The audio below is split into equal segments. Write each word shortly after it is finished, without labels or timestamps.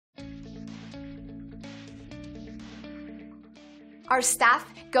Our staff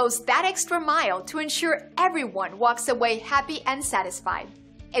goes that extra mile to ensure everyone walks away happy and satisfied.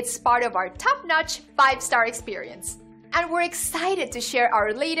 It's part of our top-notch 5-star experience. And we're excited to share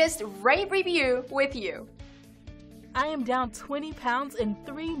our latest rave review with you. I am down 20 pounds in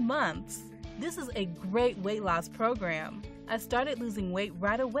 3 months. This is a great weight loss program. I started losing weight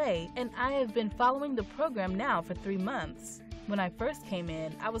right away, and I have been following the program now for 3 months. When I first came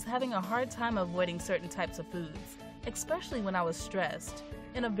in, I was having a hard time avoiding certain types of foods, especially when I was stressed.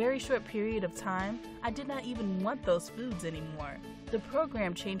 In a very short period of time, I did not even want those foods anymore. The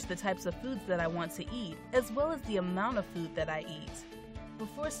program changed the types of foods that I want to eat, as well as the amount of food that I eat.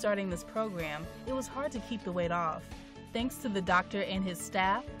 Before starting this program, it was hard to keep the weight off. Thanks to the doctor and his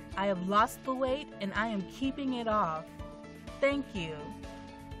staff, I have lost the weight and I am keeping it off. Thank you.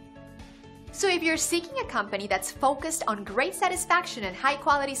 So if you're seeking a company that's focused on great satisfaction and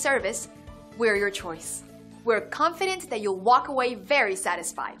high-quality service, we're your choice. We're confident that you'll walk away very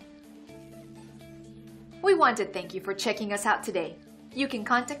satisfied. We want to thank you for checking us out today. You can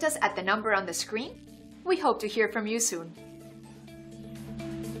contact us at the number on the screen. We hope to hear from you soon.